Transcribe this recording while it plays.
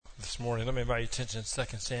morning. Let me invite your attention to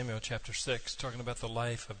 2 Samuel chapter 6, talking about the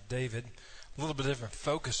life of David. A little bit different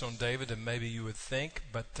focus on David than maybe you would think,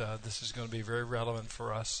 but this is going to be very relevant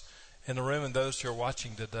for us in the room and those who are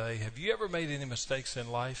watching today. Have you ever made any mistakes in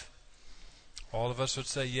life? All of us would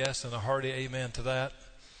say yes and a hearty amen to that.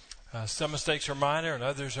 Some mistakes are minor and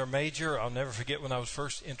others are major. I'll never forget when I was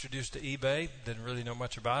first introduced to eBay. Didn't really know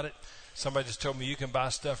much about it. Somebody just told me you can buy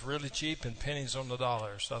stuff really cheap and pennies on the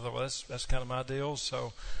dollar. So I thought, well, that's kind of my deal.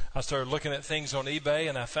 So I started looking at things on eBay,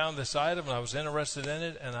 and I found this item, and I was interested in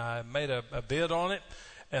it, and I made a bid on it.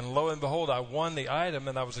 And lo and behold, I won the item,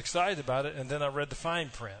 and I was excited about it, and then I read the fine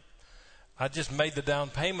print. I just made the down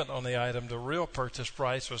payment on the item. The real purchase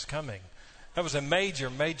price was coming. That was a major,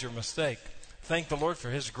 major mistake. Thank the Lord for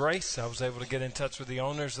His grace. I was able to get in touch with the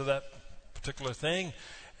owners of that particular thing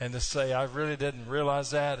and to say, I really didn't realize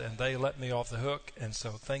that, and they let me off the hook, and so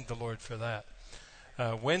thank the Lord for that.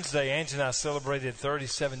 Wednesday, Angie and I celebrated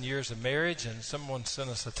 37 years of marriage, and someone sent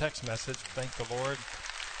us a text message, thank the Lord,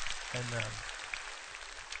 and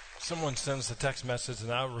someone sent us a text message,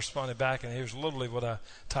 and I responded back, and here's literally what I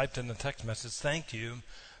typed in the text message. Thank you.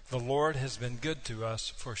 The Lord has been good to us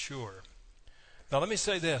for sure. Now, let me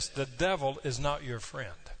say this. The devil is not your friend.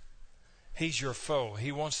 He's your foe.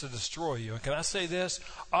 He wants to destroy you. And can I say this?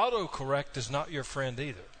 Autocorrect is not your friend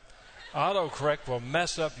either. Autocorrect will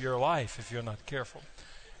mess up your life if you're not careful.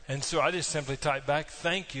 And so I just simply typed back,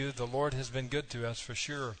 thank you. The Lord has been good to us for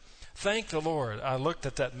sure. Thank the Lord. I looked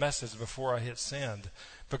at that message before I hit send,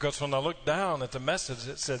 because when I looked down at the message,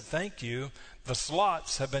 it said, thank you. The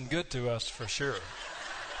slots have been good to us for sure.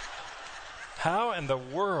 How in the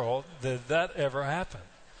world did that ever happen?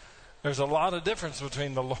 There's a lot of difference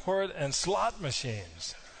between the Lord and slot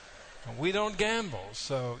machines. We don't gamble,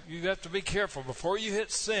 so you have to be careful. Before you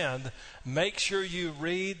hit send, make sure you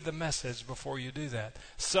read the message before you do that.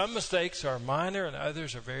 Some mistakes are minor and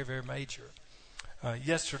others are very, very major.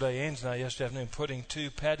 Yesterday, Angie and I, yesterday afternoon, putting two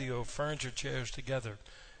patio furniture chairs together.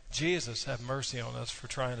 Jesus, have mercy on us for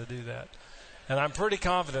trying to do that. And I'm pretty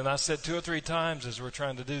confident, I said 2 or 3 times as we're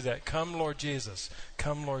trying to do that, come Lord Jesus,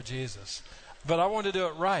 come Lord Jesus. But I wanted to do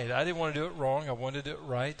it right. I didn't want to do it wrong. I wanted to do it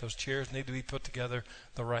right. Those chairs need to be put together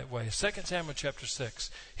the right way. 2 Samuel chapter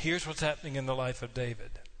 6. Here's what's happening in the life of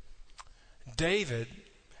David. David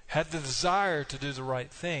had the desire to do the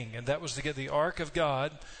right thing, and that was to get the ark of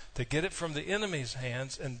God, to get it from the enemy's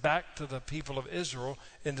hands and back to the people of Israel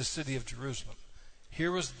in the city of Jerusalem.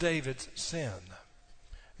 Here was David's sin.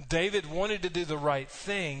 David wanted to do the right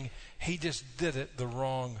thing. He just did it the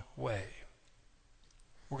wrong way.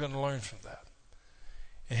 We're going to learn from that.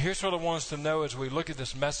 And here's what I want us to know as we look at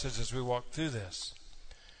this message, as we walk through this.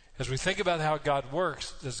 As we think about how God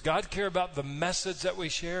works, does God care about the message that we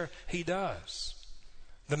share? He does.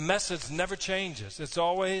 The message never changes. It's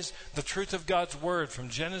always the truth of God's word from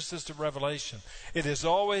Genesis to Revelation. It is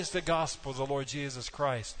always the gospel of the Lord Jesus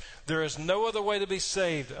Christ. There is no other way to be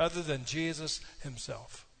saved other than Jesus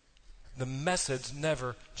Himself. The message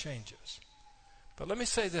never changes. But let me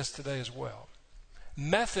say this today as well.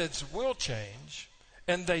 Methods will change,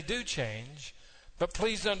 and they do change, but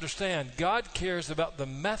please understand, God cares about the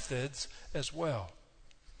methods as well.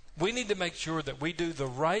 We need to make sure that we do the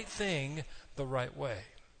right thing the right way.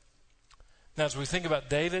 Now, as we think about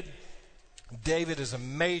David, David is a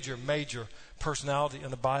major, major personality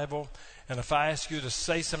in the Bible. And if I ask you to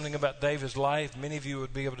say something about David's life, many of you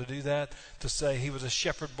would be able to do that, to say he was a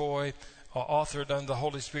shepherd boy, authored under the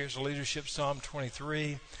Holy Spirit's leadership, Psalm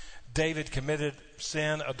 23. David committed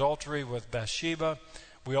sin, adultery with Bathsheba.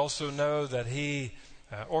 We also know that he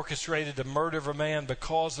orchestrated the murder of a man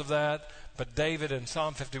because of that. But David in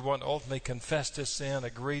Psalm 51 ultimately confessed his sin,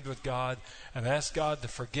 agreed with God, and asked God to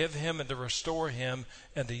forgive him and to restore him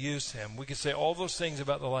and to use him. We could say all those things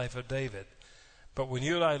about the life of David. But when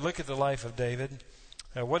you and I look at the life of David,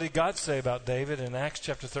 what did God say about David? In Acts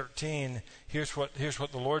chapter 13, here's what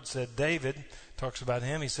the Lord said. David talks about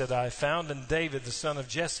him. He said, I found in David, the son of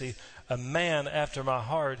Jesse, a man after my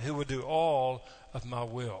heart who would do all of my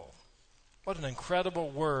will. What an incredible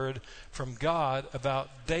word from God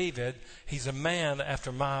about David. He's a man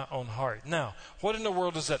after my own heart. Now, what in the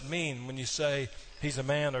world does that mean when you say he's a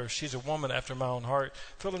man or she's a woman after my own heart?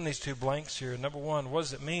 Fill in these 2 blanks here. Number 1, what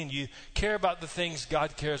does it mean? You care about the things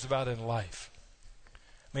God cares about in life.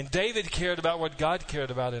 I mean, David cared about what God cared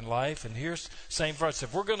about in life. And here's same for us.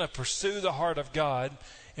 If we're going to pursue the heart of God,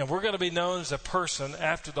 and we're going to be known as a person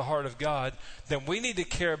after the heart of God, then we need to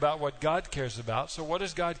care about what God cares about. So what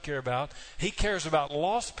does God care about? He cares about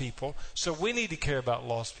lost people, so we need to care about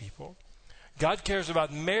lost people. God cares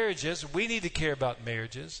about marriages. We need to care about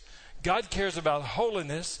marriages. God cares about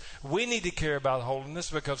holiness. We need to care about holiness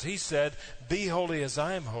because he said, be holy as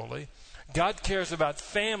I am holy. God cares about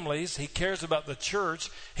families. He cares about the church.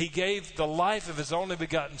 He gave the life of his only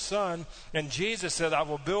begotten Son. And Jesus said, I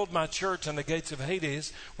will build my church and the gates of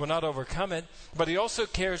Hades will not overcome it. But he also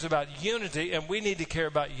cares about unity, and we need to care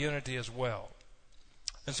about unity as well.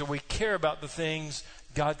 And so we care about the things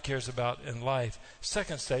God cares about in life.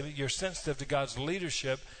 Second statement, you're sensitive to God's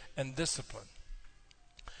leadership and discipline.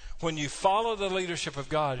 When you follow the leadership of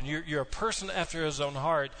God and you're a person after his own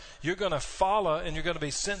heart, you're going to follow and you're going to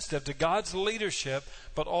be sensitive to God's leadership,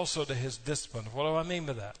 but also to his discipline. What do I mean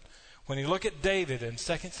by that? When you look at David in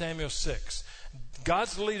 2 Samuel 6,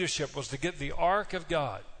 God's leadership was to get the ark of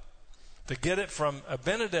God, to get it from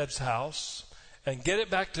Abinadab's house and get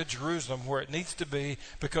it back to Jerusalem where it needs to be,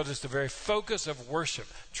 because it's the very focus of worship,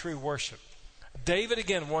 true worship. David,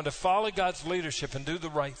 again, wanted to follow God's leadership and do the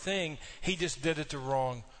right thing. He just did it the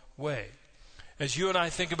wrong way. As you and I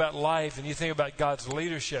think about life and you think about God's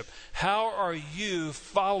leadership, how are you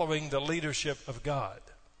following the leadership of God?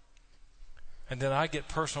 And then I get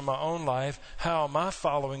personal in my own life. How am I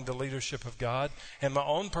following the leadership of God in my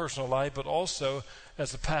own personal life, but also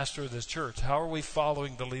as the pastor of this church? How are we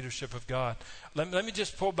following the leadership of God? Let me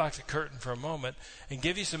just pull back the curtain for a moment and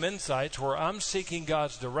give you some insights where I'm seeking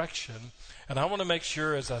God's direction. And I want to make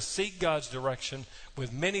sure as I seek God's direction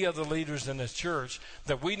with many other leaders in this church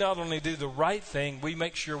that we not only do the right thing, we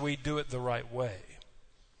make sure we do it the right way.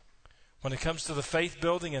 When it comes to the faith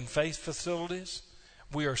building and faith facilities,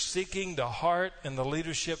 we are seeking the heart and the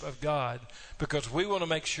leadership of God because we want to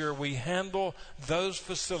make sure we handle those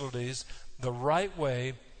facilities the right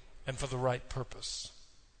way and for the right purpose.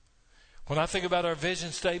 When I think about our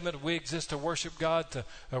vision statement, we exist to worship God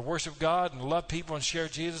and love people and share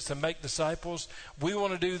Jesus and make disciples. We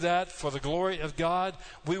want to do that for the glory of God.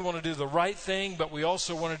 We want to do the right thing, but we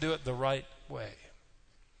also want to do it the right way.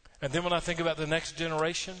 And then when I think about the next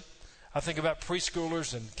generation, I think about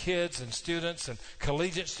preschoolers and kids and students and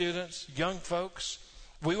collegiate students, young folks.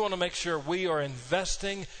 We want to make sure we are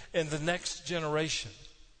investing in the next generation.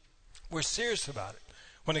 We're serious about it.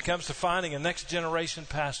 When it comes to finding a next generation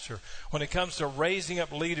pastor, when it comes to raising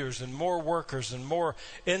up leaders and more workers and more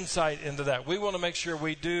insight into that, we want to make sure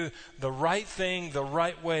we do the right thing the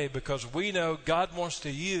right way because we know God wants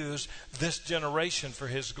to use this generation for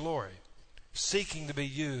his glory, seeking to be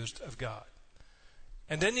used of God.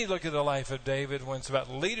 And then you look at the life of David. When it's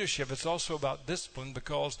about leadership, it's also about discipline,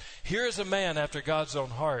 because here is a man after God's own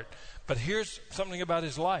heart. But here's something about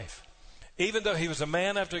his life. Even though he was a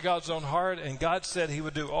man after God's own heart and God said he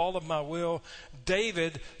would do all of my will,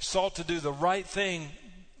 David sought to do the right thing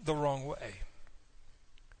the wrong way.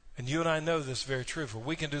 And you and I know this very true, for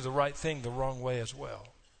we can do the right thing the wrong way as well.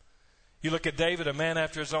 You look at David, a man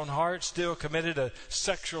after his own heart, still committed a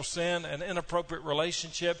sexual sin, an inappropriate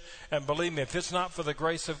relationship. And believe me, if it's not for the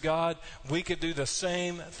grace of God, we could do the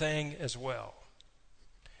same thing as well.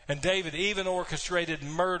 And David even orchestrated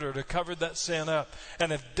murder to cover that sin up.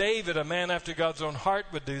 And if David, a man after God's own heart,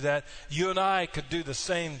 would do that, you and I could do the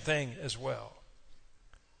same thing as well.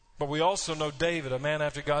 But we also know David, a man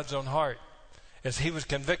after God's own heart. As he was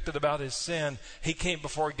convicted about his sin, he came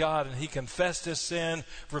before God and he confessed his sin,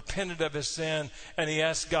 repented of his sin, and he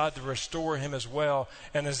asked God to restore him as well.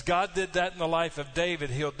 And as God did that in the life of David,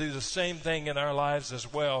 he'll do the same thing in our lives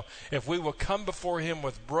as well. If we will come before him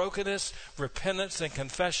with brokenness, repentance, and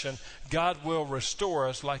confession, God will restore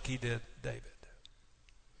us like he did David.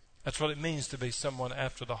 That's what it means to be someone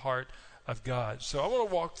after the heart of God. So I want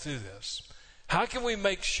to walk through this. How can we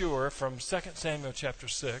make sure from 2 Samuel chapter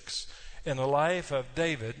 6, in the life of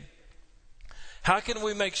David, how can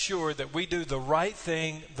we make sure that we do the right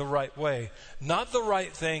thing the right way, not the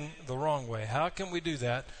right thing the wrong way? How can we do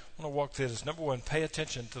that? I want to walk through this. Number one, pay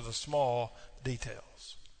attention to the small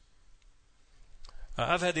details.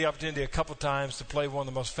 I've had the opportunity a couple times to play one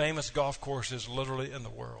of the most famous golf courses literally in the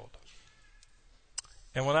world.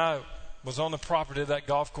 And when I was on the property of that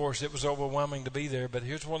golf course, it was overwhelming to be there. But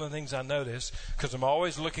here's one of the things I noticed, because I'm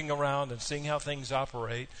always looking around and seeing how things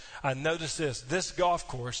operate. I noticed this golf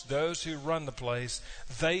course, those who run the place,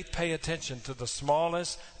 they pay attention to the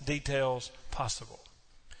smallest details possible.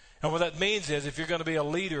 And what that means is if you're going to be a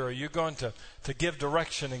leader or you're going to give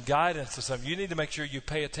direction and guidance to something, you need to make sure you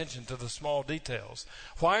pay attention to the small details.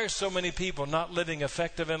 Why are so many people not living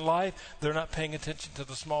effective in life? They're not paying attention to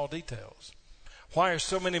the small details. Why are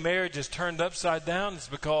so many marriages turned upside down? It's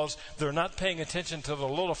because they're not paying attention to the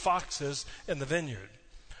little foxes in the vineyard.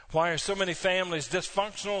 Why are so many families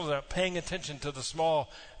dysfunctional? They're not paying attention to the small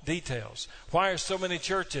details. Why are so many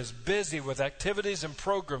churches busy with activities and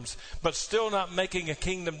programs but still not making a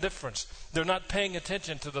kingdom difference? They're not paying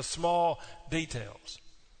attention to the small details.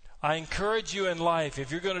 I encourage you in life,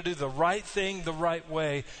 if you're going to do the right thing the right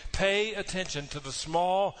way, pay attention to the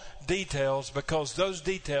small details because those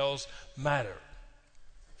details matter.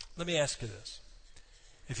 Let me ask you this.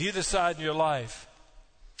 If you decide in your life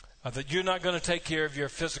that you're not going to take care of your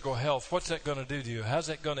physical health, what's that going to do to you? How's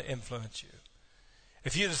that going to influence you?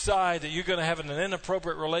 If you decide that you're going to have an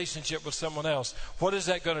inappropriate relationship with someone else, what is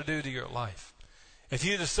that going to do to your life? If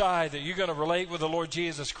you decide that you're going to relate with the Lord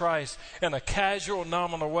Jesus Christ in a casual,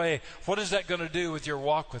 nominal way, what is that going to do with your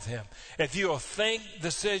walk with Him? If you will think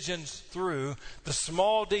decisions through the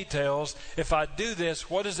small details, if I do this,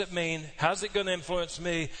 what does it mean? How's it going to influence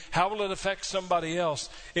me? How will it affect somebody else?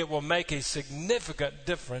 It will make a significant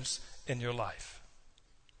difference in your life.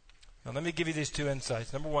 Now, let me give you these two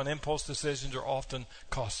insights. Number one, impulse decisions are often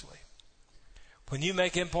costly. When you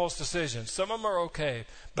make impulse decisions, some of them are okay,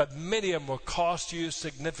 but many of them will cost you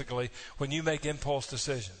significantly when you make impulse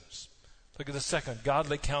decisions. Look at the second.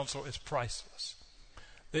 Godly counsel is priceless.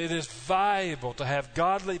 It is valuable to have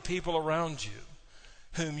godly people around you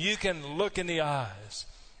whom you can look in the eyes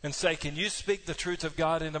and say, can you speak the truth of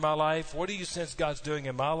God into my life? What do you sense God's doing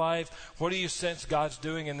in my life? What do you sense God's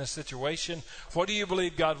doing in this situation? What do you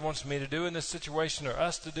believe God wants me to do in this situation or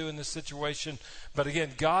us to do in this situation? But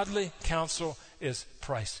again, godly counsel is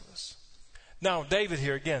priceless. Now, David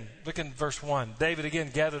here again, look in verse 1. David again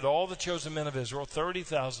gathered all the chosen men of Israel,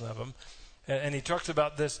 30,000 of them. And he talks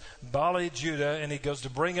about this Bali, Judah, and he goes to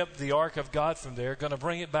bring up the ark of God from there, going to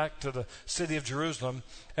bring it back to the city of Jerusalem.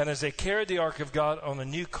 And as they carried the ark of God on a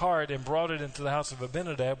new cart and brought it into the house of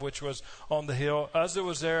Abinadab, which was on the hill, Uzzah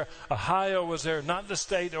was there, Ahio was there, not the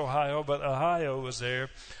state Ohio, but Ahio was there.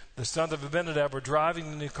 The sons of Abinadab were driving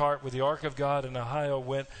the new cart with the ark of God, and Ahio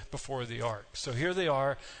went before the ark. So here they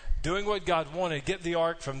are, doing what God wanted, get the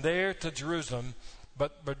ark from there to Jerusalem,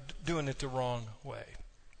 but doing it the wrong way.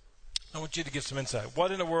 I want you to get some insight.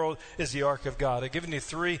 What in the world is the ark of God? I've given you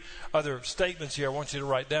three other statements here I want you to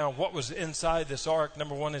write down. What was inside this ark?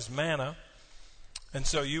 Number one is manna. And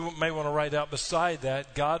so you may want to write out beside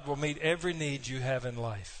that, God will meet every need you have in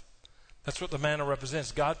life. That's what the manna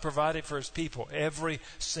represents. God provided for His people every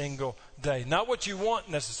single day. Not what you want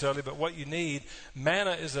necessarily, but what you need.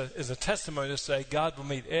 Manna is a testimony to say God will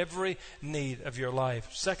meet every need of your life.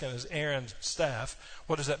 Second is Aaron's staff.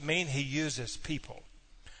 What does that mean? He uses people.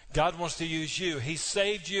 God wants to use you. He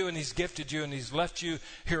saved you and He's gifted you and He's left you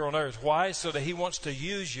here on earth. Why? So that He wants to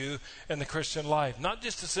use you in the Christian life. Not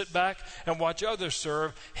just to sit back and watch others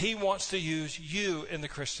serve. He wants to use you in the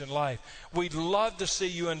Christian life. We'd love to see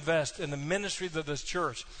you invest in the ministry of this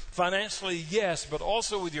church. Financially, yes, but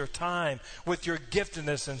also with your time, with your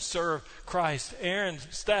giftedness, and serve Christ. Aaron's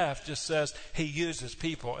staff just says he uses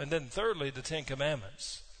people. And then thirdly, the Ten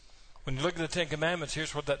Commandments. When you look at the Ten Commandments,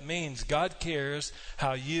 here's what that means. God cares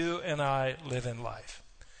how you and I live in life.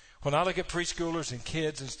 When I look at preschoolers and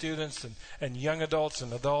kids and students and young adults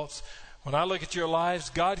and adults, when I look at your lives,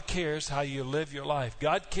 God cares how you live your life.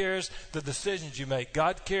 God cares the decisions you make.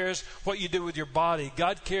 God cares what you do with your body.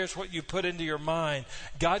 God cares what you put into your mind.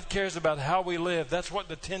 God cares about how we live. That's what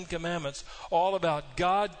the Ten Commandments all about.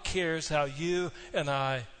 God cares how you and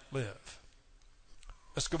I live.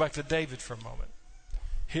 Let's go back to David for a moment.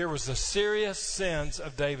 Here was the serious sins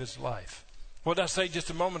of David's life. What did I say just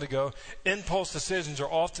a moment ago? Impulse decisions are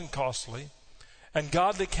often costly, and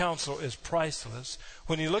godly counsel is priceless.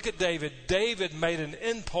 When you look at David, David made an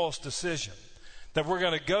impulse decision that we're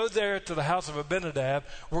going to go there to the house of Abinadab.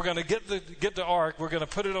 We're going to get the ark. We're going to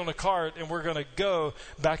put it on a cart, and we're going to go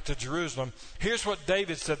back to Jerusalem. Here's what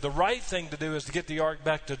David said. The right thing to do is to get the ark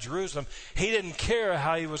back to Jerusalem. He didn't care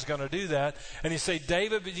how he was going to do that. And he said,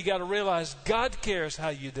 David, but you got to realize God cares how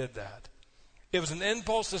you did that. It was an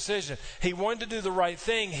impulse decision. He wanted to do the right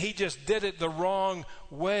thing. He just did it the wrong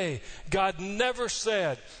way. God never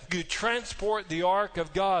said, you transport the ark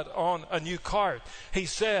of God on a new cart. He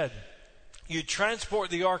said, you transport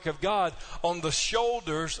the ark of God on the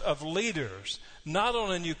shoulders of leaders, not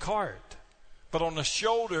on a new cart, but on the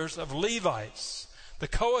shoulders of Levites, the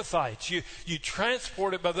Kohathites. You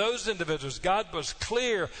transport it by those individuals. God was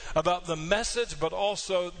clear about the message, but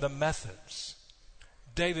also the methods.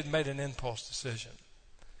 David made an impulse decision.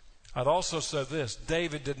 I'd also say this.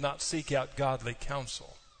 David did not seek out godly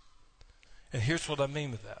counsel. And here's what I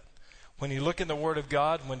mean with that. When you look in the Word of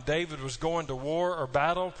God, when David was going to war or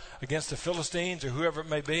battle against the Philistines or whoever it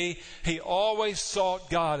may be, he always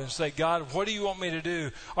sought God and say, God, what do you want me to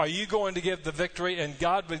do? Are you going to give the victory? And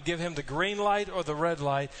God would give him the green light or the red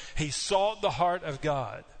light. He sought the heart of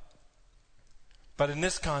God. But in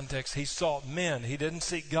this context, he sought men. He didn't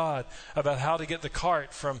seek God about how to get the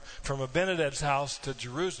cart from Abinadab's house to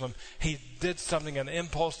Jerusalem. He did something, an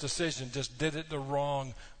impulse decision, just did it the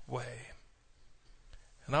wrong way.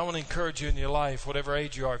 And I want to encourage you in your life, whatever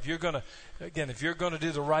age you are, if you're going to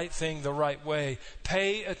do the right thing the right way,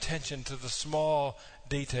 pay attention to the small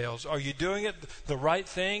details. Are you doing it the right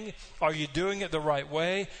thing? Are you doing it the right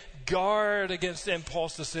way? Guard against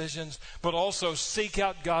impulse decisions, but also seek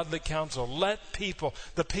out godly counsel. Let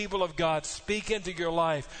the people of God, speak into your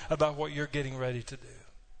life about what you're getting ready to do.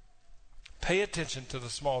 Pay attention to the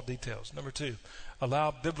small details. Number 2,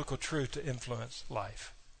 allow biblical truth to influence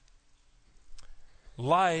life.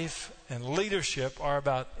 Life and leadership are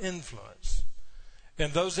about influence.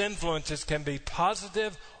 And those influences can be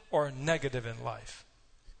positive or negative in life.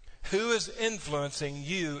 Who is influencing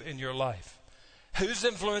you in your life? Who's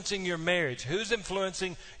influencing your marriage? Who's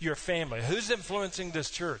influencing your family? Who's influencing this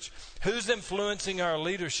church? Who's influencing our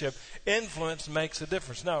leadership? Influence makes a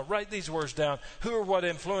difference. Now, write these words down. Who or what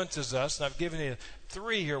influences us? And I've given you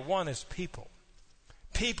 3 here. 1 is people.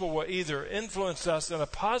 People will either influence us in a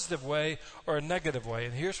positive way or a negative way.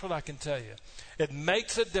 And here's what I can tell you. It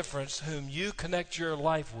makes a difference whom you connect your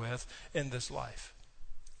life with in this life.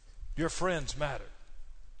 Your friends matter.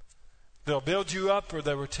 They'll build you up or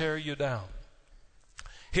they will tear you down.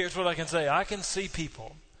 Here's what I can say. I can see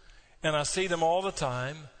people, and I see them all the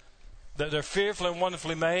time, that they're fearfully and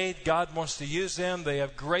wonderfully made. God wants to use them. They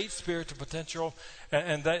have great spiritual potential,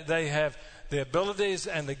 and they have the abilities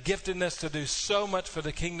and the giftedness to do so much for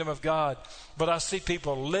the kingdom of God. But I see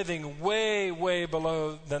people living way, way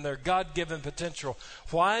below than their God-given potential.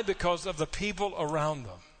 Why? Because of the people around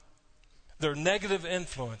them. They're negative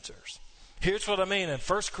influencers. Here's what I mean. In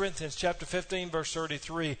 1 Corinthians chapter 15, verse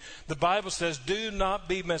 33, the Bible says, do not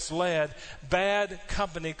be misled. Bad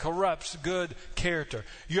company corrupts good character.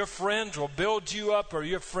 Your friends will build you up or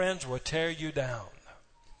your friends will tear you down.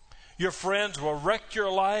 Your friends will wreck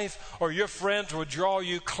your life, or your friends will draw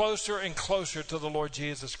you closer and closer to the Lord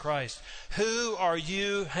Jesus Christ. Who are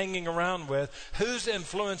you hanging around with? Who's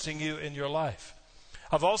influencing you in your life?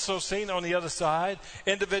 I've also seen on the other side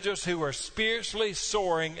individuals who were spiritually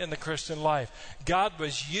soaring in the Christian life. God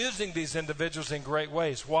was using these individuals in great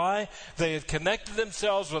ways. Why? They had connected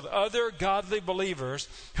themselves with other godly believers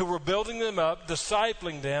who were building them up,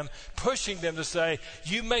 discipling them, pushing them to say,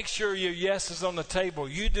 you make sure your yes is on the table.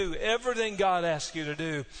 You do everything God asks you to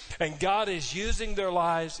do. And God is using their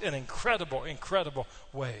lives in incredible, incredible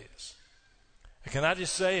ways. And can I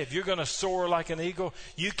just say, if you're going to soar like an eagle,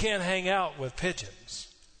 you can't hang out with pigeons.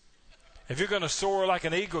 If you're going to soar like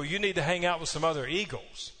an eagle, you need to hang out with some other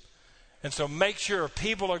eagles. And so make sure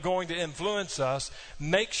people are going to influence us.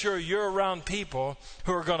 Make sure you're around people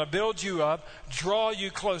who are going to build you up, draw you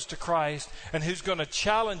close to Christ, and who's going to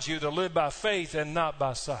challenge you to live by faith and not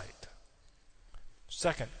by sight.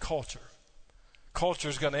 Second, culture. Culture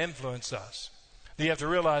is going to influence us. You have to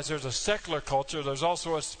realize there's a secular culture. There's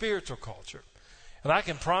also a spiritual culture. And I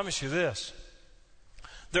can promise you this.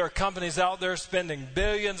 There are companies out there spending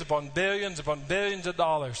billions upon billions upon billions of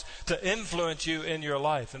dollars to influence you in your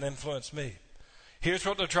life and influence me. Here's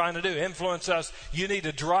what they're trying to do. Influence us. You need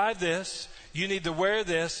to drive this. You need to wear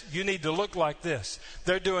this. You need to look like this.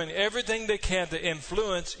 They're doing everything they can to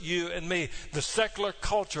influence you and me. The secular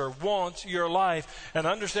culture wants your life. And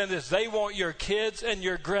understand this. They want your kids and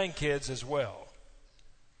your grandkids as well.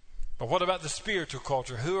 But what about the spiritual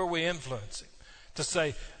culture? Who are we influencing? To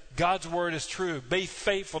say, God's word is true. Be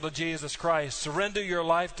faithful to Jesus Christ. Surrender your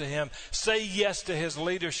life to Him. Say yes to His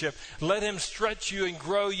leadership. Let Him stretch you and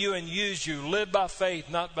grow you and use you. Live by faith,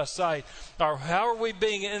 not by sight. Or how are we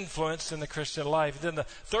being influenced in the Christian life? Then the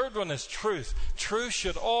third one is truth. Truth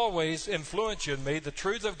should always influence you and me. The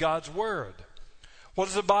truth of God's word. What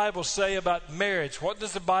does the Bible say about marriage? What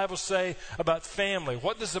does the Bible say about family?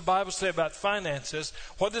 What does the Bible say about finances?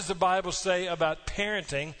 What does the Bible say about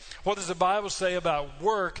parenting? What does the Bible say about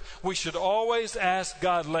work? We should always ask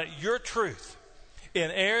God, let your truth,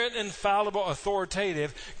 inerrant, infallible,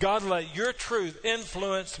 authoritative, God, let your truth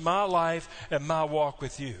influence my life and my walk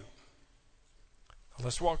with you.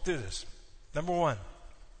 Let's walk through this. Number 1,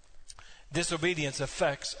 disobedience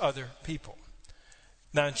affects other people.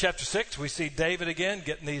 Now in chapter 6, we see David again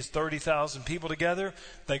getting these 30,000 people together.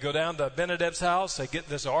 They go down to Abinadab's house. They get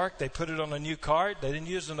this ark. They put it on a new cart. They didn't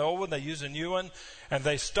use an old one. They use a new one. And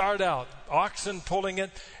they start out, oxen pulling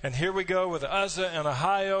it. And here we go with Uzzah and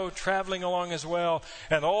Ahio traveling along as well.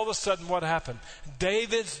 And all of a sudden, what happened?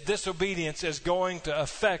 David's disobedience is going to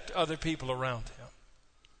affect other people around him.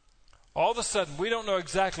 All of a sudden, we don't know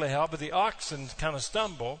exactly how, but the oxen kind of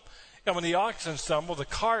stumble. And when the oxen stumbled, the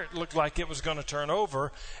cart looked like it was going to turn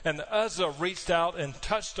over. And Uzzah reached out and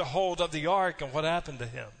touched a hold of the ark. And what happened to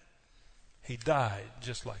him? He died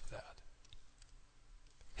just like that.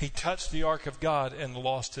 He touched the ark of God and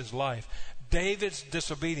lost his life. David's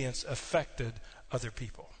disobedience affected other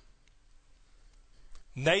people.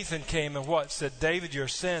 Nathan came and what? Said, David, your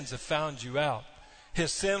sins have found you out.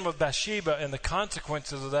 His sin with Bathsheba and the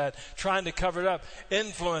consequences of that, trying to cover it up,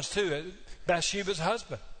 influenced who? Bathsheba's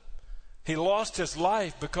husband. He lost his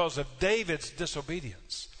life because of David's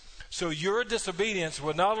disobedience. So your disobedience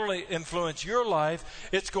will not only influence your life,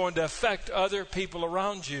 it's going to affect other people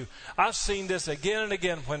around you. I've seen this again and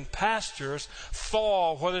again when pastors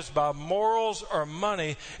fall, whether it's by morals or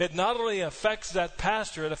money. It not only affects that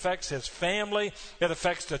pastor, it affects his family, it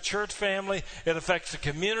affects the church family, it affects the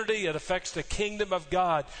community, it affects the kingdom of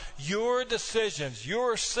God. Your decisions,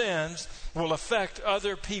 your sins will affect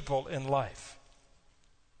other people in life.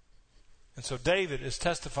 And so David is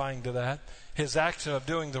testifying to that. His action of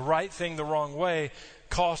doing the right thing the wrong way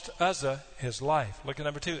cost Uzzah his life. Look at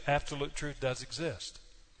number 2. Absolute truth does exist.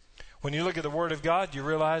 When you look at the Word of God, you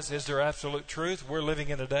realize, is there absolute truth? We're living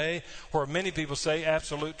in a day where many people say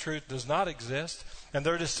absolute truth does not exist, and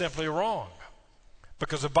they're just simply wrong.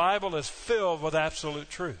 Because the Bible is filled with absolute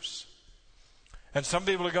truths. And some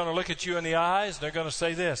people are going to look at you in the eyes, and they're going to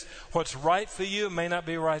say this: what's right for you may not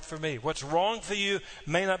be right for me. What's wrong for you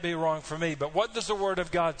may not be wrong for me. But what does the Word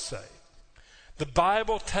of God say? The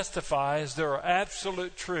Bible testifies there are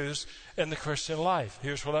absolute truths in the Christian life.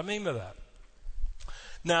 Here's what I mean by that.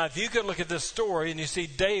 Now, if you could look at this story and you see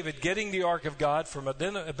David getting the ark of God from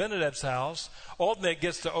Abinadab's house, ultimately it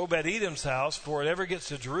gets to Obed-Edom's house before it ever gets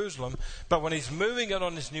to Jerusalem. But when he's moving it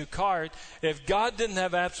on this new cart, if God didn't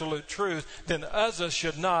have absolute truth, then Uzzah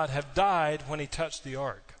should not have died when he touched the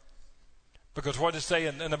ark. Because what does it say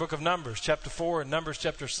in the book of Numbers, chapter 4 and Numbers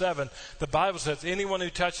chapter 7, the Bible says anyone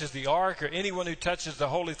who touches the ark or anyone who touches the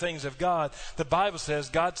holy things of God, the Bible says,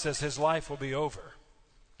 God says his life will be over.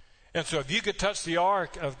 And so if you could touch the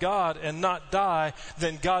ark of God and not die,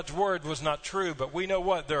 then God's word was not true. But we know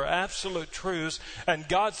what? There are absolute truths. And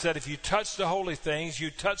God said if you touch the holy things,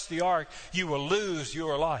 you touch the ark, you will lose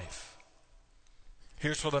your life.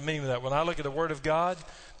 Here's what I mean by that. When I look at the Word of God,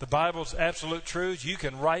 the Bible's absolute truths, you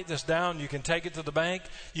can write this down. You can take it to the bank.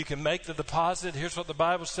 You can make the deposit. Here's what the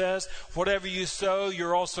Bible says. Whatever you sow,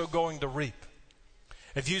 you're also going to reap.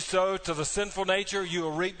 If you sow to the sinful nature, you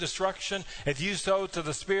will reap destruction. If you sow to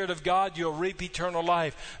the Spirit of God, you'll reap eternal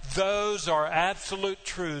life. Those are absolute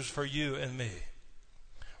truths for you and me.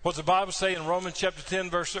 What's the Bible say in Romans chapter 10,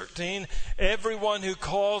 verse 13? Everyone who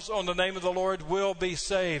calls on the name of the Lord will be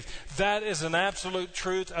saved. That is an absolute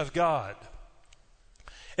truth of God.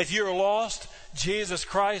 If you're lost, Jesus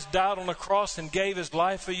Christ died on the cross and gave his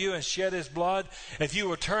life for you and shed his blood. If you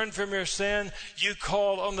will turn from your sin, you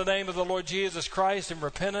call on the name of the Lord Jesus Christ in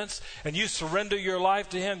repentance, and you surrender your life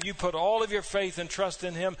to him, you put all of your faith and trust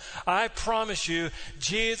in him, I promise you,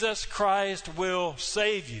 Jesus Christ will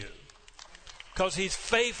save you. Because he's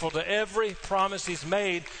faithful to every promise he's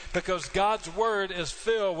made, because God's word is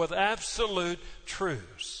filled with absolute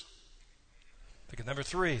truths. Look at number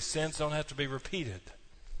 3, sins don't have to be repeated.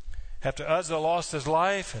 After Uzzah lost his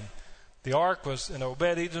life and the ark was in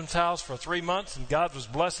Obed-Edom's house for 3 months, and God was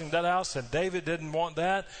blessing that house, and David didn't want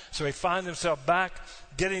that, so he finds himself back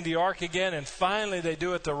getting the ark again, and finally they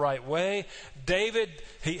do it the right way. David,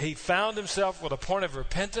 he found himself with a point of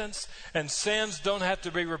repentance, and sins don't have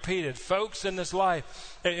to be repeated. Folks, in this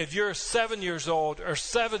life, if you're 7 years old or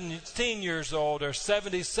 17 years old or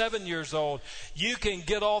 77 years old, you can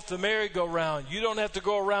get off the merry-go-round. You don't have to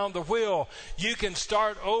go around the wheel. You can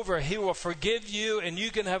start over. He will forgive you, and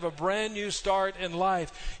you can have a brand new start in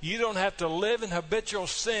life. You don't have to live in habitual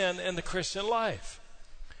sin in the Christian life.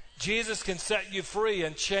 Jesus can set you free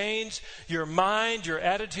and change your mind, your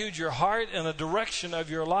attitude, your heart, and the direction of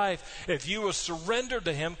your life if you will surrender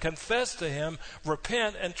to him, confess to him,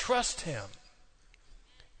 repent, and trust him.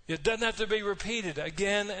 It doesn't have to be repeated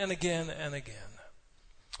again and again and again.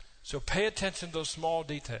 So pay attention to those small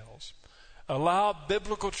details. Allow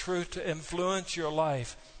biblical truth to influence your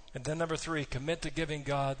life. And then number 3, commit to giving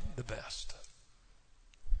God the best.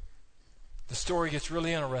 The story gets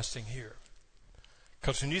really interesting here.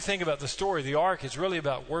 Because when you think about the story, the ark is really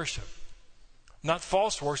about worship. Not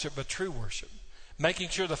false worship, but true worship. Making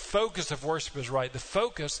sure the focus of worship is right. The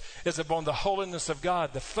focus is upon the holiness of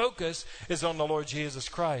God. The focus is on the Lord Jesus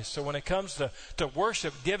Christ. So when it comes to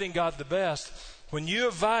worship, giving God the best, when you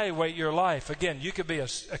evaluate your life, again, you could be a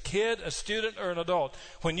kid, a student, or an adult.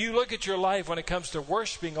 When you look at your life when it comes to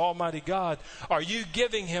worshiping Almighty God, are you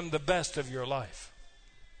giving Him the best of your life?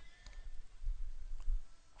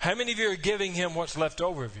 How many of you are giving Him what's left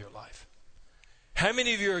over of your life? How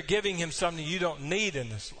many of you are giving Him something you don't need in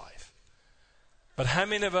this life? But how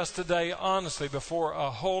many of us today, honestly, before a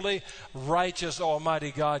holy, righteous,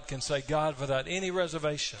 almighty God can say, God, without any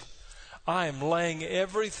reservation, I am laying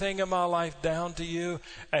everything in my life down to you,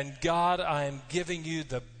 and God, I am giving you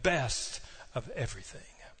the best of everything.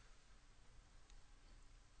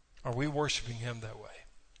 Are we worshiping Him that way?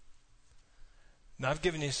 Now, I've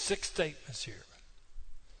given you 6 statements here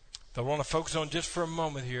that I want to focus on just for a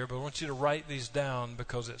moment here, but I want you to write these down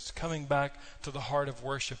because it's coming back to the heart of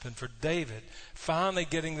worship. And for David, finally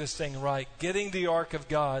getting this thing right, getting the ark of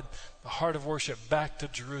God, the heart of worship, back to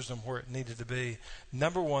Jerusalem where it needed to be.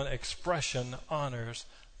 Number 1, expression honors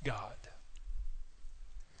God.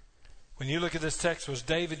 When you look at this text, was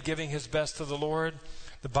David giving his best to the Lord?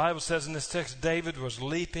 The Bible says in this text, David was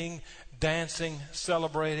leaping, dancing,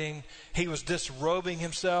 celebrating. He was disrobing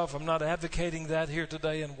himself. I'm not advocating that here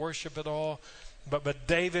today in worship at all. But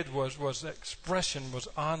David was expression, was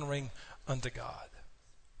honoring unto God.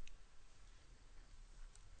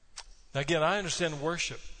 Now again, I understand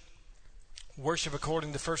worship. Worship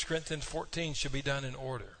according to 1 Corinthians 14 should be done in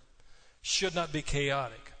order. Should not be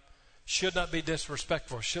chaotic. Should not be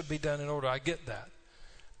disrespectful. Should be done in order. I get that.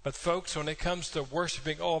 But folks, when it comes to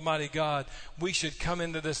worshiping Almighty God, we should come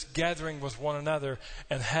into this gathering with one another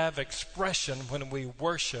and have expression when we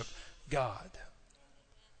worship God.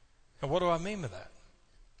 And what do I mean by that?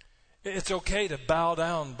 It's okay to bow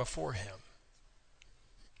down before Him.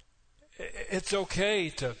 It's okay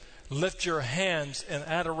to lift your hands in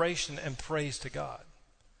adoration and praise to God.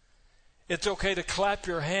 It's okay to clap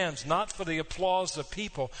your hands, not for the applause of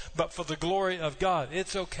people, but for the glory of God.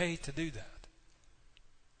 It's okay to do that.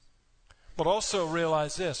 But also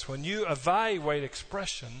realize this, when you evaluate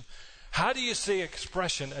expression, how do you see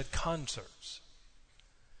expression at concerts?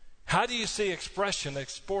 How do you see expression at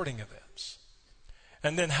sporting events?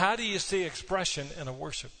 And then how do you see expression in a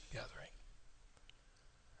worship gathering?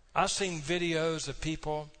 I've seen videos of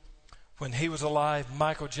people when he was alive,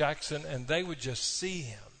 Michael Jackson, and they would just see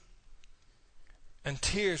him. And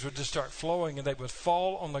tears would just start flowing, and they would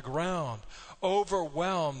fall on the ground,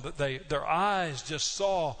 overwhelmed that their eyes just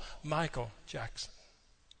saw Michael Jackson.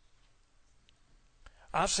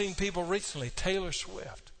 I've seen people recently, Taylor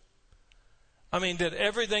Swift. I mean, did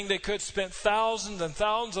everything they could, spent thousands and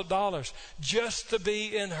thousands of dollars just to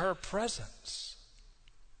be in her presence.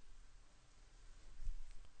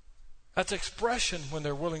 That's expression when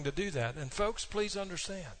they're willing to do that. And folks, please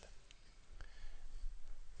understand.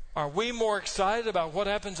 Are we more excited about what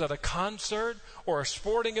happens at a concert or a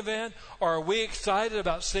sporting event? Or are we excited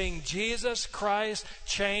about seeing Jesus Christ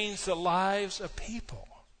change the lives of people?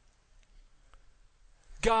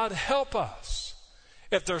 God help us.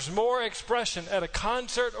 If there's more expression at a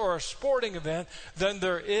concert or a sporting event than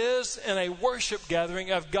there is in a worship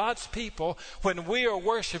gathering of God's people when we are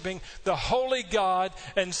worshiping the holy God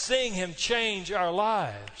and seeing Him change our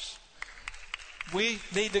lives. We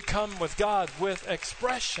need to come with God with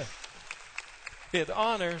expression. It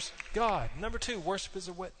honors God. Number 2, worship is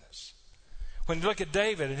a witness. When you look at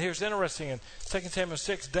David, and here's interesting, in 2 Samuel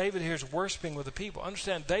 6, David here is worshiping with the people.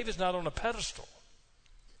 Understand, David's not on a pedestal.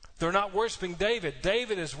 They're not worshiping David.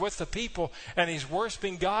 David is with the people, and he's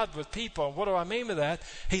worshiping God with people. And what do I mean by that?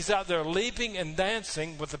 He's out there leaping and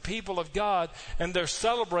dancing with the people of God, and they're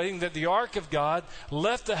celebrating that the ark of God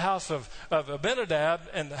left the house of Abinadab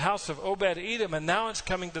and the house of Obed-Edom, and now it's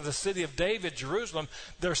coming to the city of David, Jerusalem.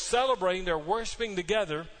 They're celebrating, they're worshiping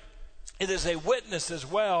together. It is a witness as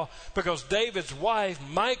well, because David's wife,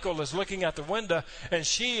 Michal, is looking out the window, and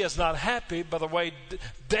she is not happy by the way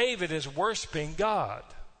David is worshiping God.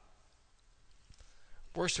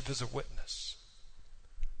 Worship is a witness.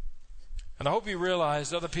 And I hope you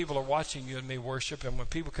realize other people are watching you and me worship, and when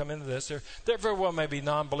people come into this, there very well may be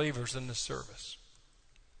non-believers in this service.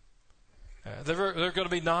 There are going to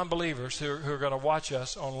be non-believers who are going to watch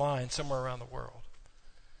us online somewhere around the world.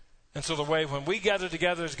 And so the way when we gather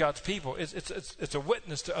together as God's people, it's a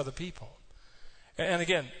witness to other people. And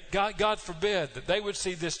again, God forbid that they would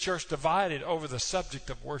see this church divided over the subject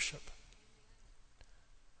of worship.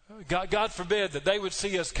 God forbid that they would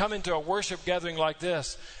see us come into a worship gathering like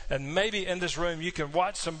this, and maybe in this room you can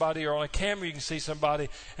watch somebody, or on a camera you can see somebody,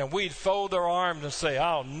 and we'd fold our arms and say,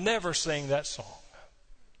 I'll never sing that song.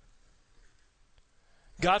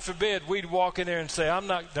 God forbid we'd walk in there and say, I'm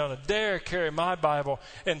not going to dare carry my Bible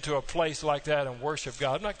into a place like that and worship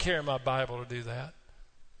God. I'm not carrying my Bible to do that.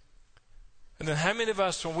 And then how many of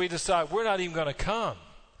us, when we decide we're not even going to come,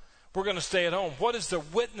 we're going to stay at home, what is the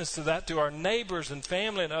witness to that to our neighbors and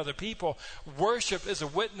family and other people? Worship is a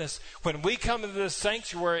witness. When we come into this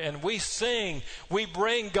sanctuary and we sing, we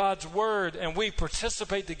bring God's word and we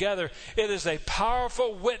participate together, it is a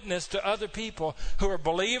powerful witness to other people who are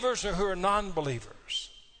believers or who are non-believers.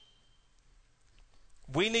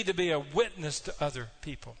 We need to be a witness to other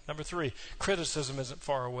people. Number 3, criticism isn't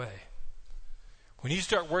far away. When you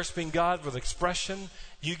start worshiping God with expression,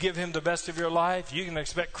 you give him the best of your life, you can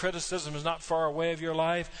expect criticism is not far away of your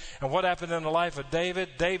life. And what happened in the life of David?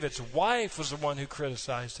 David's wife was the one who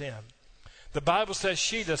criticized him. The Bible says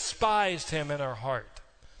she despised him in her heart.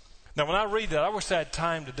 Now, when I read that, I wish I had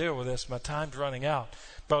time to deal with this. My time's running out.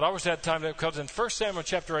 But I wish I had time to, because in 1 Samuel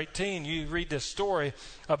chapter 18, you read this story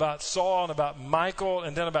about Saul and about Michal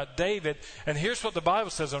and then about David. And here's what the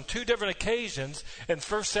Bible says on 2 different occasions in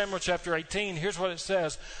 1 Samuel chapter 18. Here's what it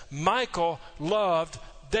says. Michal loved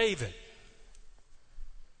David.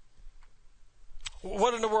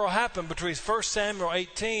 What in the world happened between 1 Samuel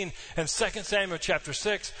 18 and 2 Samuel chapter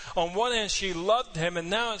 6? On one hand, she loved him, and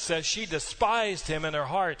now it says she despised him in her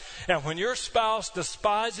heart. And when your spouse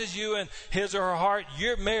despises you in his or her heart,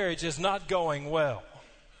 your marriage is not going well.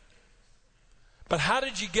 But how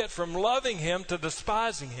did you get from loving him to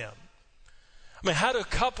despising him? I mean, how do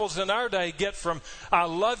couples in our day get from, I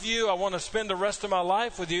love you, I want to spend the rest of my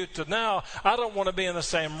life with you, to now, I don't want to be in the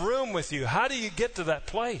same room with you? How do you get to that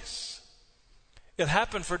place? It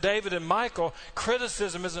happened for David and Michal.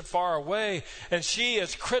 Criticism isn't far away, and she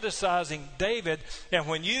is criticizing David. And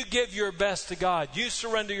when you give your best to God, you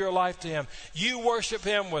surrender your life to him, you worship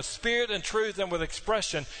him with spirit and truth and with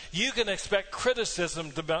expression, you can expect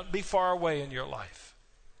criticism to be far away in your life.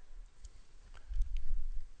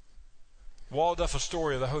 Waldorf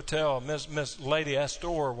Astoria, the hotel, Miss Lady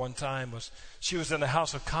Astor one time she was in the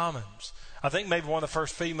House of Commons. I think maybe one of the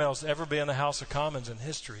first females to ever be in the House of Commons in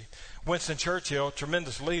history. Winston Churchill,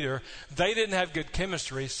 tremendous leader, they didn't have good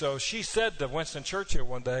chemistry, so she said to Winston Churchill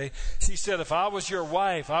one day, she said, if I was your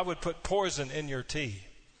wife, I would put poison in your tea.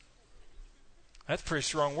 That's pretty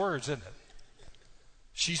strong words, isn't it?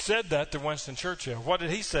 She said that to Winston Churchill. What did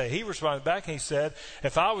he say? He responded back and he said,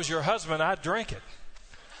 if I was your husband, I'd drink it.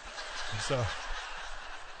 And so,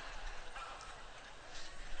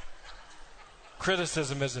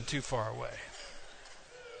 criticism isn't too far away.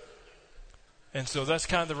 And so that's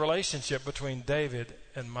kind of the relationship between David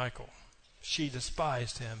and Michal. She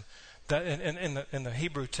despised him. That in the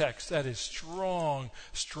Hebrew text, that is strong,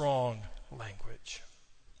 strong language.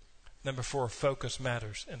 Number 4, focus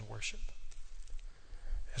matters in worship.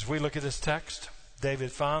 As we look at this text,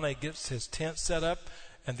 David finally gets his tent set up,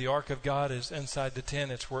 and the ark of God is inside the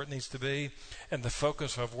tent. It's where it needs to be. And the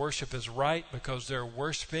focus of worship is right because they're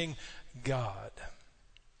worshiping God.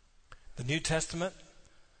 The New Testament,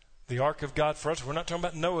 the ark of God for us, we're not talking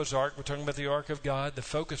about Noah's ark, we're talking about the ark of God. The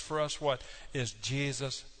focus for us, what? Is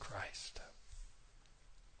Jesus Christ.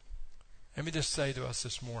 Let me just say to us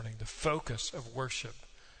this morning, the focus of worship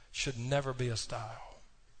should never be a style.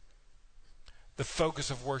 The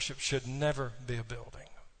focus of worship should never be a building.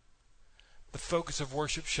 The focus of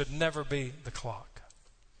worship should never be the clock.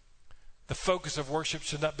 The focus of worship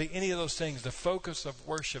should not be any of those things. The focus of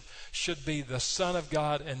worship should be the Son of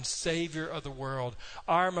God and Savior of the world,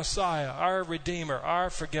 our Messiah, our Redeemer, our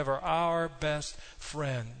Forgiver, our best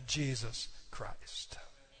friend, Jesus Christ.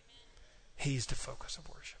 He's the focus of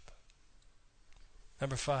worship.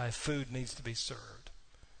 Number 5, food needs to be served.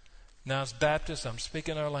 Now, as Baptists, I'm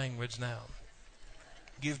speaking our language now.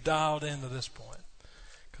 You've dialed into this point.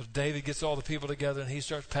 Because David gets all the people together and he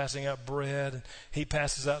starts passing out bread, and he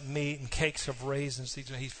passes out meat and cakes of raisins.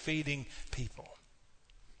 He's feeding people.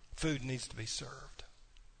 Food needs to be served.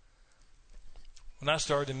 When I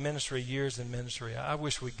started in ministry, years in ministry, I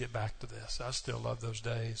wish we'd get back to this. I still love those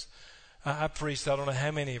days. I preached, I don't know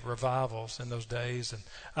how many revivals in those days, and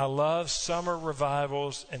I love summer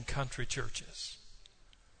revivals in country churches.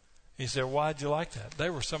 You say, why'd you like that? They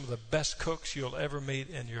were some of the best cooks you'll ever meet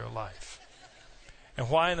in your life. And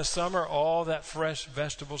why in the summer? All that fresh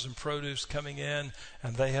vegetables and produce coming in,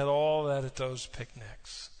 and they had all that at those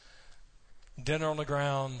picnics. Dinner on the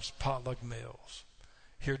grounds, potluck meals.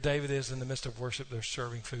 Here David is in the midst of worship, they're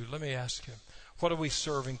serving food. Let me ask you, what are we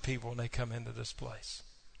serving people when they come into this place?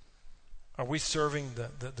 Are we serving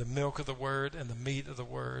the milk of the Word and the meat of the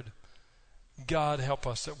Word? God, help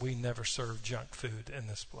us that we never serve junk food in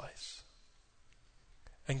this place.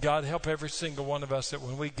 And God, help every single one of us that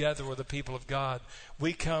when we gather with the people of God,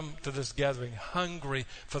 we come to this gathering hungry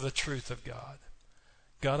for the truth of God.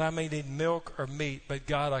 God, I may need milk or meat, but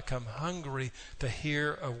God, I come hungry to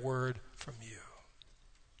hear a word from you.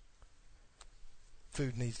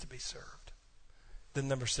 Food needs to be served. Then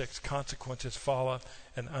number 6, consequences follow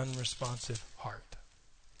an unresponsive heart.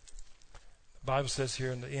 The Bible says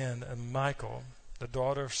here in the end, and Michal, the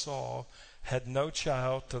daughter of Saul, had no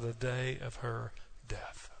child till the day of her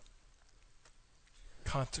death.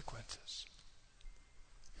 Consequences.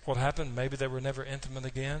 What happened? Maybe they were never intimate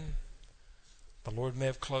again. The Lord may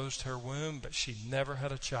have closed her womb, but she never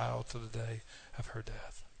had a child to the day of her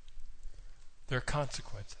death. There are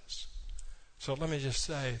consequences. So let me just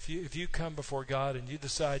say, if you come before God and you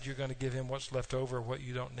decide you're going to give him what's left over, what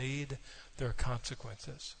you don't need, there are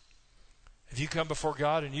consequences. If you come before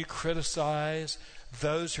God and you criticize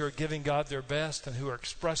those who are giving God their best and who are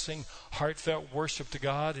expressing heartfelt worship to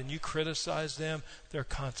God and you criticize them, there are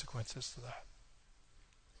consequences to that.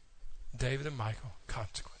 David and Michal,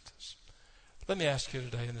 consequences. Let me ask you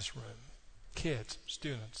today in this room, kids,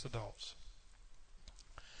 students, adults,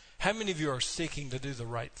 how many of you are seeking to do the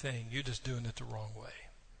right thing? You're just doing it the wrong way.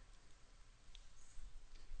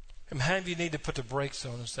 And how many of you need to put the brakes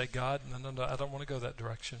on and say, God, no, I don't want to go that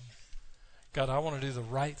direction. God, I want to do the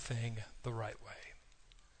right thing the right way.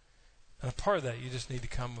 And a part of that, you just need to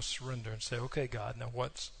come with surrender and say, okay, God, now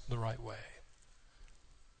what's the right way?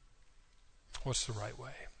 What's the right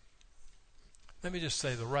way? Let me just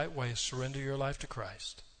say, the right way is surrender your life to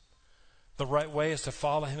Christ. The right way is to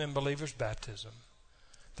follow him in believer's baptism.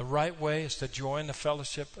 The right way is to join the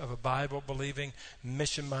fellowship of a Bible-believing,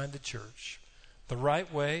 mission-minded church. The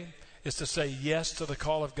right way is to say yes to the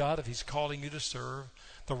call of God if he's calling you to serve.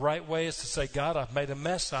 The right way is to say, God, I've made a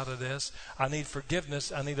mess out of this. I need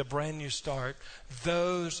forgiveness. I need a brand new start.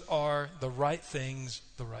 Those are the right things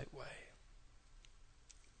the right way.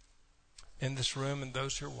 In this room and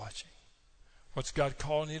those who are watching, what's God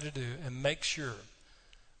calling you to do? And make sure,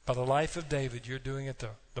 by the life of David, you're doing it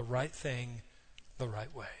the right thing the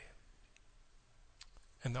right way.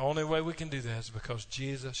 And the only way we can do that is because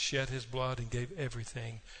Jesus shed his blood and gave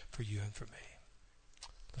everything for you and for me.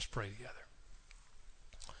 Let's pray together.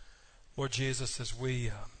 Lord Jesus, as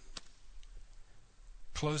we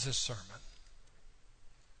close this sermon,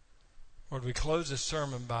 Lord, we close this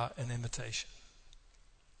sermon by an invitation.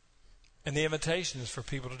 And the invitation is for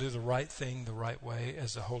people to do the right thing the right way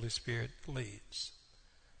as the Holy Spirit leads.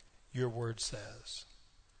 Your word says.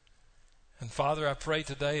 And Father, I pray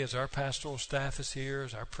today as our pastoral staff is here,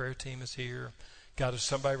 as our prayer team is here, God, if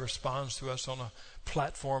somebody responds to us on a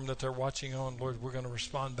platform that they're watching on, Lord, we're going to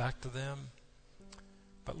respond back to them.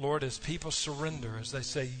 But Lord, as people surrender, as they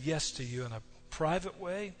say yes to you in a private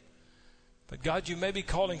way, but God, you may be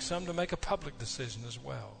calling some to make a public decision as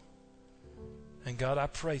well. And God, I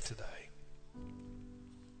pray today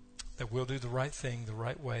that we'll do the right thing the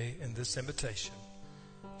right way in this invitation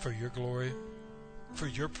for your glory, for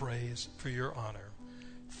your praise, for your honor.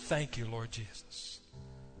 Thank you, Lord Jesus.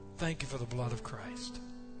 Thank you for the blood of Christ.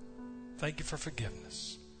 Thank you for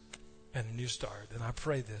forgiveness and a new start. And I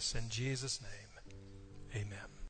pray this in Jesus' name. Amen.